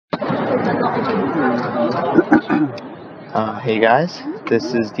Hey guys,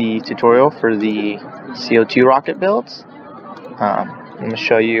 this is the tutorial for the CO2 rocket builds. I'm going to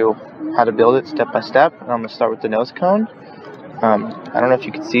show you how to build it step by step, and I'm going to start with the nose cone. I don't know if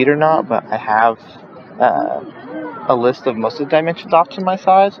you can see it or not, but I have a list of most of the dimensions off to my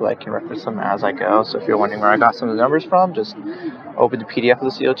side, so I can reference them as I go. So if you're wondering where I got some of the numbers from, just open the PDF of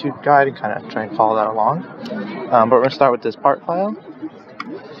the CO2 guide and kind of try and follow that along. But we're going to start with this part file,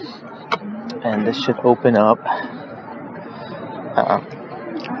 and this should open up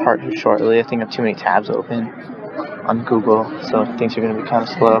part here shortly. I think I have too many tabs open on Google, so things are going to be kind of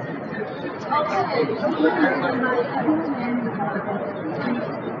slow.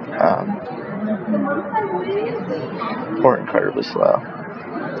 Or incredibly slow.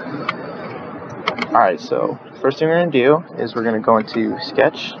 Alright, so first thing we're going to do is we're going to go into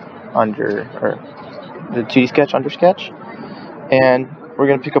Sketch under, or the 2D Sketch under Sketch, and we're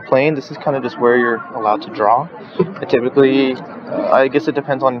going to pick a plane. This is kind of just where you're allowed to draw. Typically, I guess it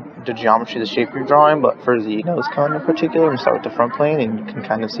depends on the geometry, the shape you're drawing, but for the nose cone in particular, I'm going to start with the front plane, and you can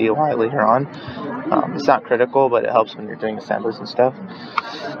kind of see why later on. It's not critical, but it helps when you're doing assemblies and stuff.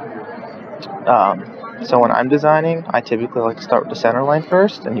 So when I'm designing, I typically like to start with the center line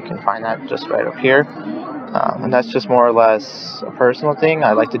first, and you can find that just right up here. And that's just more or less a personal thing.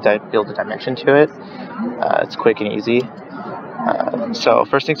 I like to build a dimension to it. It's quick and easy. So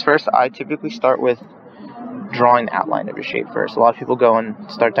first things first, I typically start with drawing the outline of your shape first. A lot of people go and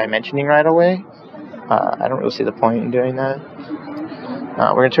start dimensioning right away. I don't really see the point in doing that.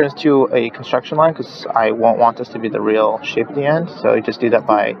 We're going to turn this to a construction line because I won't want this to be the real shape at the end. So you just do that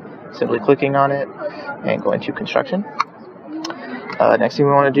by simply clicking on it and going to construction. Next thing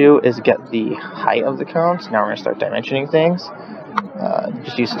we want to do is get the height of the cone. So now we're going to start dimensioning things.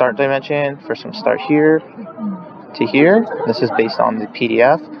 Just use start dimension. First I'm going to start here to here. This is based on the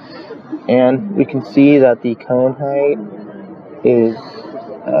PDF. And we can see that the cone height is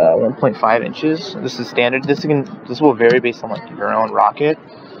 1.5 inches. This is standard. This will vary based on like your own rocket,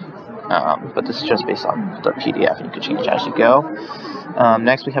 but this is just based on the PDF, and you can change as you go.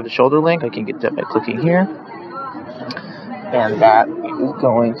 Next, we have the shoulder length. I can get that by clicking here, and that is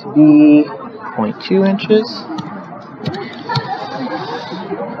going to be 0.2 inches.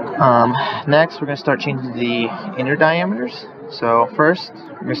 Next, we're going to start changing the inner diameters. So first,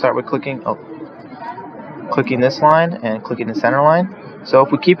 we're going to start with clicking this line and clicking the center line. So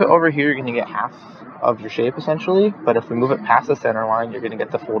if we keep it over here, you're going to get half of your shape essentially, but if we move it past the center line, you're going to get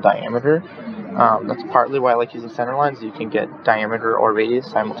the full diameter. That's partly why I like using center lines. You can get diameter or radius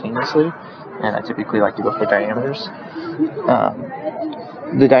simultaneously, and I typically like to go for diameters.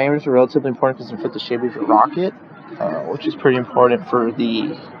 The diameters are relatively important because they fit the shape of your rocket, which is pretty important for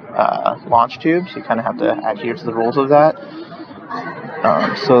the launch tube, so you kind of have to adhere to the rules of that.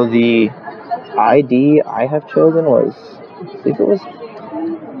 So the ID I have chosen was, I think it was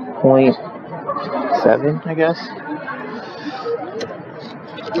 0.7, I guess.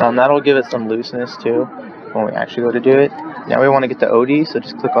 That'll give it some looseness too when we actually go to do it. Now we want to get the OD, so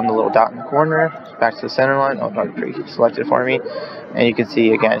just click on the little dot in the corner, back to the center line. Oh, not selected for me. And you can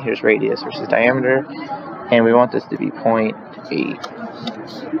see again, here's radius versus diameter, and we want this to be 0.8.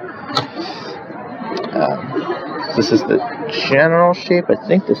 This is the general shape. I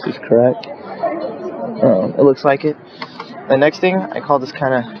think this is correct. It looks like it. The next thing, I call this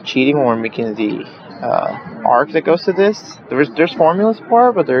kind of cheating when we're making the arc that goes to this. There's formulas for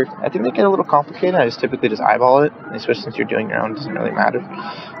it, but I think they get a little complicated. I just typically just eyeball it, especially since you're doing your own. It doesn't really matter.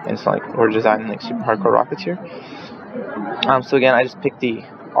 And it's like we're designing like super hardcore rockets here. So again, I just pick the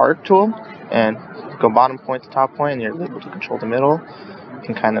arc tool and go bottom point to top point, and you're able to control the middle. You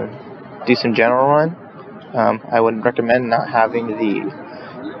can kind of do some general run. I would recommend not having the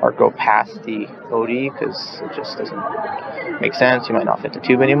arc go past the OD because it just doesn't make sense. You might not fit the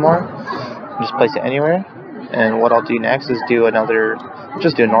tube anymore. Just place it anywhere. And what I'll do next is do a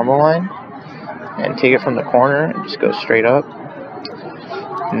normal line and take it from the corner and just go straight up.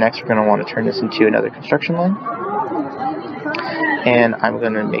 Next, we're going to want to turn this into another construction line. And I'm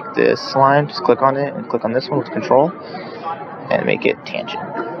going to make this line, just click on it and click on this one with control and make it tangent.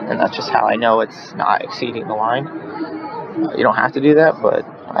 And that's just how I know it's not exceeding the line. You don't have to do that, but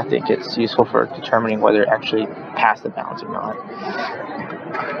I think it's useful for determining whether it actually passed the bounds or not.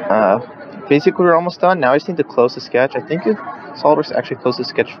 Basically, we're almost done. Now I just need to close the sketch. I think SolidWorks actually closed the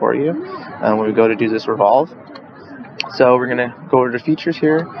sketch for you when we go to do this revolve. So we're going to go over to features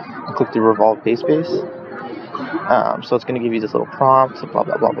here and click the revolve base. So it's going to give you this little prompt, so blah,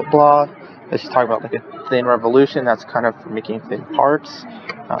 blah, blah, blah, blah. let's just talk about like a thin revolution. That's kind of for making thin parts.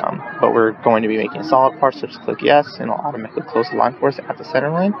 But we're going to be making solid parts, so just click yes, and it'll automatically close the line for us at the center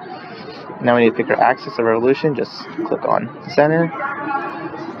line. Now we need to pick our axis of revolution. Just click on the center,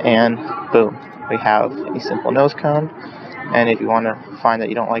 and boom, we have a simple nose cone. And if you want to find that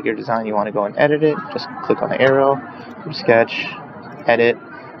you don't like your design, you want to go and edit it, just click on the arrow, sketch, edit,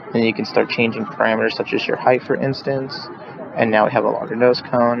 and you can start changing parameters such as your height, for instance. And now we have a longer nose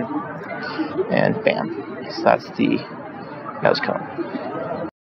cone, and bam, so that's the nose cone.